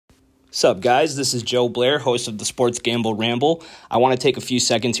Sup guys, this is Joe Blair, host of the Sports Gamble Ramble. I want to take a few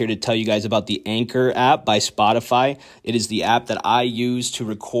seconds here to tell you guys about the Anchor app by Spotify. It is the app that I use to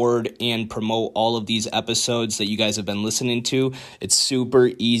record and promote all of these episodes that you guys have been listening to. It's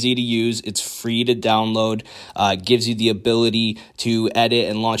super easy to use. It's free to download. It gives you the ability to edit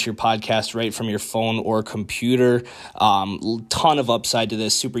and launch your podcast right from your phone or computer. Ton of upside to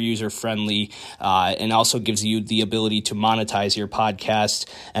this, super user friendly, and also gives you the ability to monetize your podcast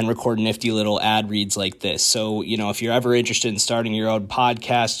and record nifty little ad reads like this. So, if you're ever interested in starting your own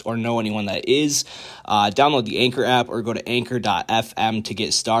podcast or know anyone that is, download the Anchor app or go to anchor.fm to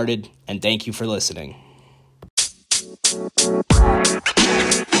get started. And thank you for listening.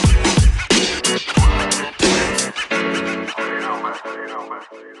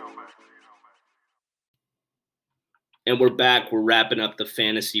 And we're back. We're wrapping up the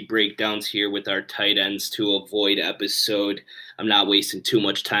fantasy breakdowns here with our tight ends to avoid episode. I'm not wasting too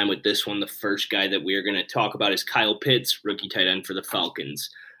much time with this one. The first guy that we're going to talk about is Kyle Pitts, rookie tight end for the Falcons.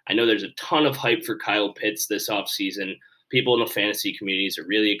 I know there's a ton of hype for Kyle Pitts this offseason. People in the fantasy communities are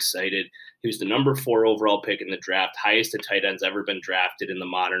really excited. He was the number 4 overall pick in the draft, highest a tight end's ever been drafted in the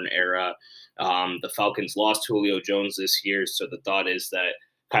modern era. The Falcons lost Julio Jones this year, so the thought is that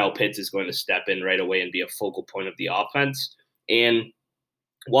Kyle Pitts is going to step in right away and be a focal point of the offense. And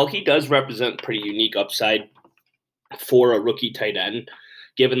while he does represent pretty unique upside for a rookie tight end,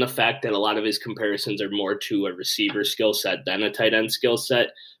 given the fact that a lot of his comparisons are more to a receiver skill set than a tight end skill set,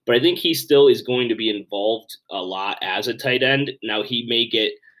 but I think he still is going to be involved a lot as a tight end. Now, he may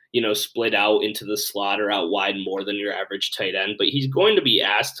get, split out into the slot or out wide more than your average tight end, but he's going to be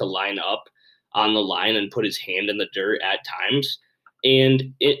asked to line up on the line and put his hand in the dirt at times.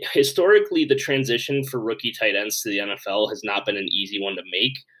 And historically, the transition for rookie tight ends to the NFL has not been an easy one to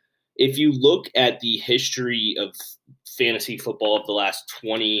make. If you look at the history of fantasy football of the last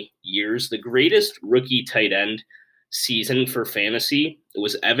 20 years, the greatest rookie tight end season for fantasy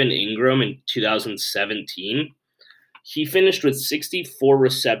was Evan Ingram in 2017. He finished with 64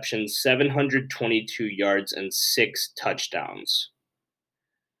 receptions, 722 yards, and 6 touchdowns,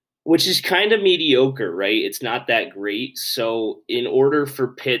 which is kind of mediocre, right? It's not that great. So in order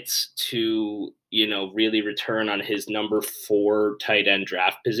for Pitts to, really return on his number 4 tight end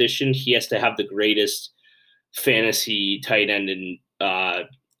draft position, he has to have the greatest fantasy tight end and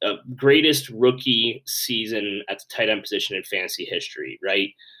greatest rookie season at the tight end position in fantasy history, right?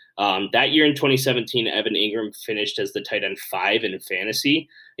 That year in 2017, Evan Ingram finished as the tight end 5 in fantasy.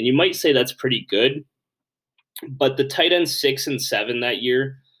 And you might say that's pretty good, but the tight end 6 and 7 that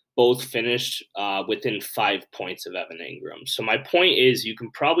year both finished within 5 points of Evan Ingram. So my point is, you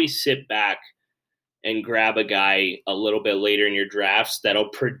can probably sit back and grab a guy a little bit later in your drafts that'll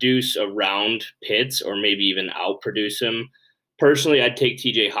produce around Pitts or maybe even outproduce him. Personally, I'd take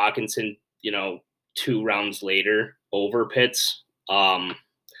TJ Hawkinson, 2 rounds later over Pitts.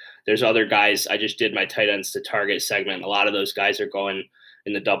 There's other guys. I just did my tight ends to target segment. A lot of those guys are going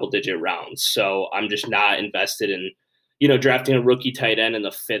in the double-digit rounds. So I'm just not invested in drafting a rookie tight end in the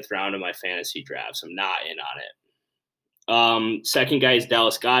 5th round of my fantasy drafts. I'm not in on it. Second guy is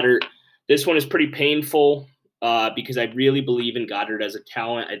Dallas Goedert. This one is pretty painful because I really believe in Goddard as a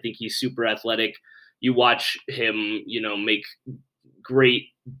talent. I think he's super athletic. You watch him, make great,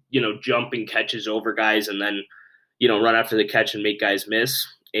 jumping catches over guys and then, run after the catch and make guys miss.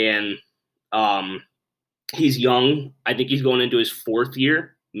 And he's young. I think he's going into his 4th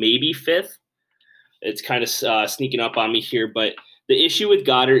year, maybe 5th. It's kind of sneaking up on me here, but the issue with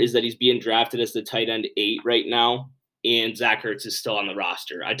Goddard is that he's being drafted as the tight end 8 right now, and Zach Ertz is still on the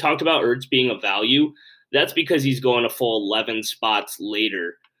roster. I talked about Ertz being a value. That's because he's going a full 11 spots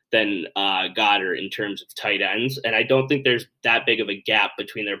later than Goddard in terms of tight ends, and I don't think there's that big of a gap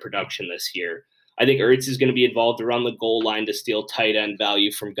between their production this year. I think Ertz is going to be involved around the goal line to steal tight end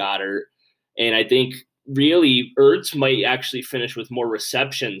value from Goddard, and I think really, Ertz might actually finish with more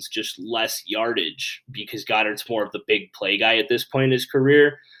receptions, just less yardage, because Goddard's more of the big play guy at this point in his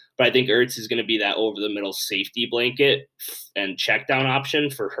career. But I think Ertz is going to be that over-the-middle safety blanket and check down option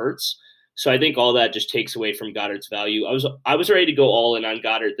for Hurts. So I think all that just takes away from Goddard's value. I was ready to go all in on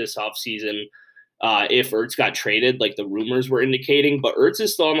Goddard this offseason if Ertz got traded, like the rumors were indicating. But Ertz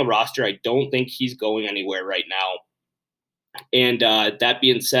is still on the roster. I don't think he's going anywhere right now. And that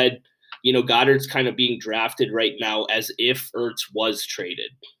being said, Goddard's kind of being drafted right now as if Ertz was traded.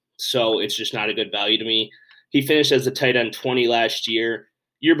 So it's just not a good value to me. He finished as a tight end 20 last year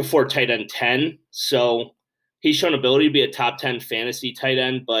before tight end 10. So he's shown ability to be a top 10 fantasy tight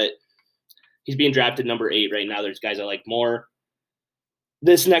end, but he's being drafted number 8 right now. There's guys I like more.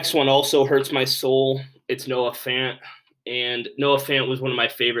 This next one also hurts my soul. It's Noah Fant. And Noah Fant was one of my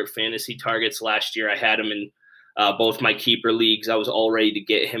favorite fantasy targets last year. I had him in both my keeper leagues. I was all ready to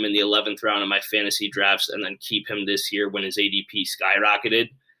get him in the 11th round of my fantasy drafts and then keep him this year when his ADP skyrocketed.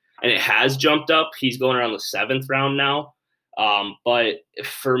 And it has jumped up. He's going around the 7th round now. But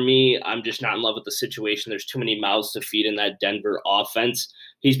for me, I'm just not in love with the situation. There's too many mouths to feed in that Denver offense.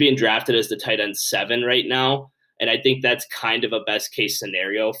 He's being drafted as the tight end 7 right now. And I think that's kind of a best case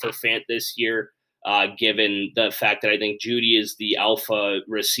scenario for Fant this year, given the fact that I think Judy is the alpha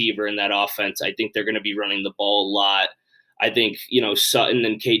receiver in that offense. I think they're going to be running the ball a lot. I think, Sutton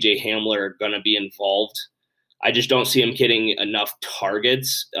and KJ Hamler are going to be involved. I just don't see him getting enough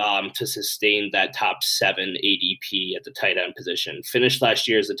targets to sustain that top 7 ADP at the tight end position. Finished last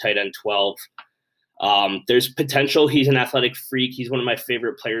year as the tight end 12. There's potential. He's an athletic freak. He's one of my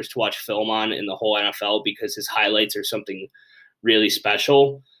favorite players to watch film on in the whole NFL because his highlights are something really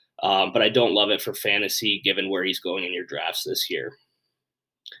special. But I don't love it for fantasy given where he's going in your drafts this year.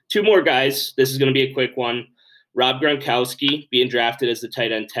 2 more guys. This is going to be a quick one. Rob Gronkowski being drafted as the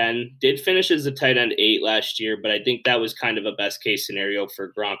tight end 10, did finish as the tight end 8 last year, but I think that was kind of a best case scenario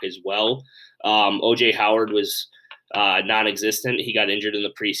for Gronk as well. OJ Howard was non-existent. He got injured in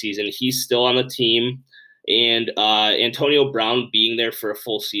the preseason. He's still on the team. And Antonio Brown being there for a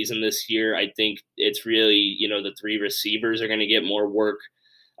full season this year, I think it's really, the 3 receivers are going to get more work.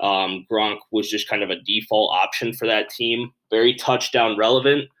 Gronk was just kind of a default option for that team. Very touchdown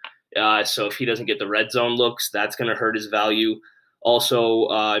relevant. So if he doesn't get the red zone looks, that's going to hurt his value. Also,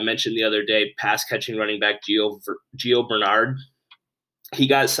 I mentioned the other day, pass catching running back Gio Bernard. He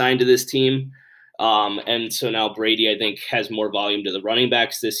got signed to this team. And so now Brady, I think, has more volume to the running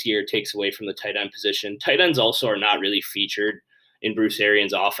backs this year, takes away from the tight end position. Tight ends also are not really featured in Bruce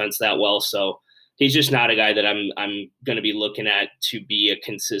Arians' offense that well. So he's just not a guy that I'm going to be looking at to be a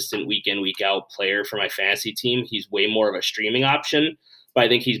consistent week in, week out player for my fantasy team. He's way more of a streaming option. But I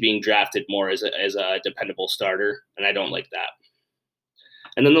think he's being drafted more as a dependable starter, and I don't like that.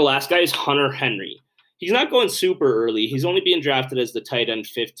 And then the last guy is Hunter Henry. He's not going super early. He's only being drafted as the tight end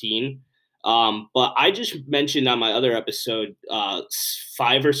 15. But I just mentioned on my other episode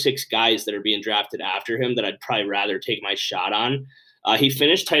 5 or 6 guys that are being drafted after him that I'd probably rather take my shot on. He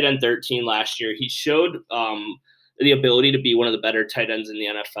finished tight end 13 last year. He showed the ability to be one of the better tight ends in the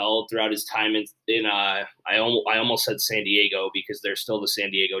NFL throughout his time in I almost said San Diego because they're still the San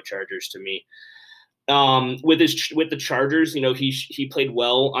Diego Chargers to me. With the Chargers, he played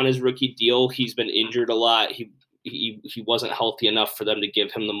well on his rookie deal. He's been injured a lot. He wasn't healthy enough for them to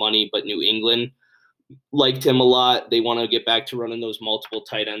give him the money, but New England liked him a lot. They want to get back to running those multiple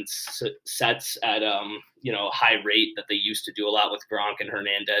tight end sets at high rate that they used to do a lot with Gronk and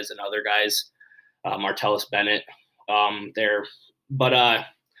Hernandez and other guys, Martellus Bennett. There. But I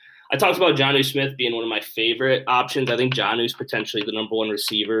talked about Jonnu Smith being one of my favorite options. I think Jonnu's potentially the number 1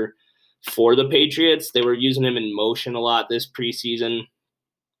 receiver for the Patriots. They were using him in motion a lot this preseason.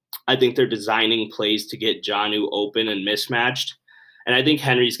 I think they're designing plays to get Jonnu open and mismatched. And I think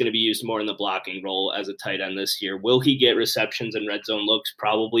Henry's going to be used more in the blocking role as a tight end this year. Will he get receptions and red zone looks?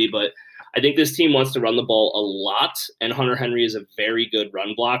 Probably, but I think this team wants to run the ball a lot, and Hunter Henry is a very good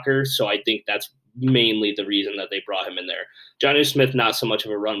run blocker, so I think that's mainly the reason that they brought him in there. Jonnu Smith, not so much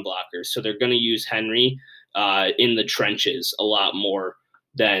of a run blocker, so they're going to use Henry in the trenches a lot more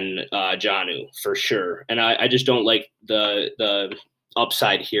than Jonnu, for sure. And I just don't like the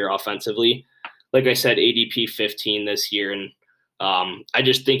upside here offensively. Like I said, ADP 15 this year, and I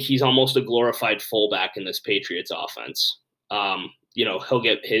just think he's almost a glorified fullback in this Patriots offense. He'll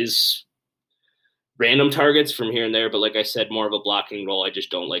get his random targets from here and there, but like I said, more of a blocking role. I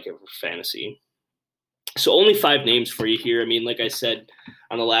just don't like it for fantasy. So only 5 names for you here. I mean, like I said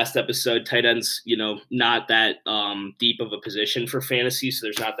on the last episode, tight ends, not that deep of a position for fantasy, so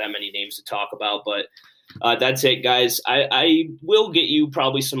there's not that many names to talk about. But that's it, guys. I will get you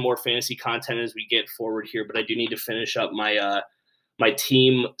probably some more fantasy content as we get forward here, but I do need to finish up my my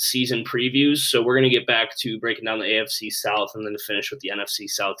team season previews. So we're going to get back to breaking down the AFC South and then finish with the NFC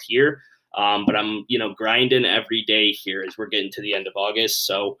South here. But I'm, grinding every day here as we're getting to the end of August.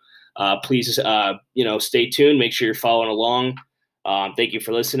 So please, stay tuned. Make sure you're following along. Thank you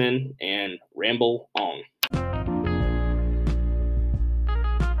for listening, and ramble on.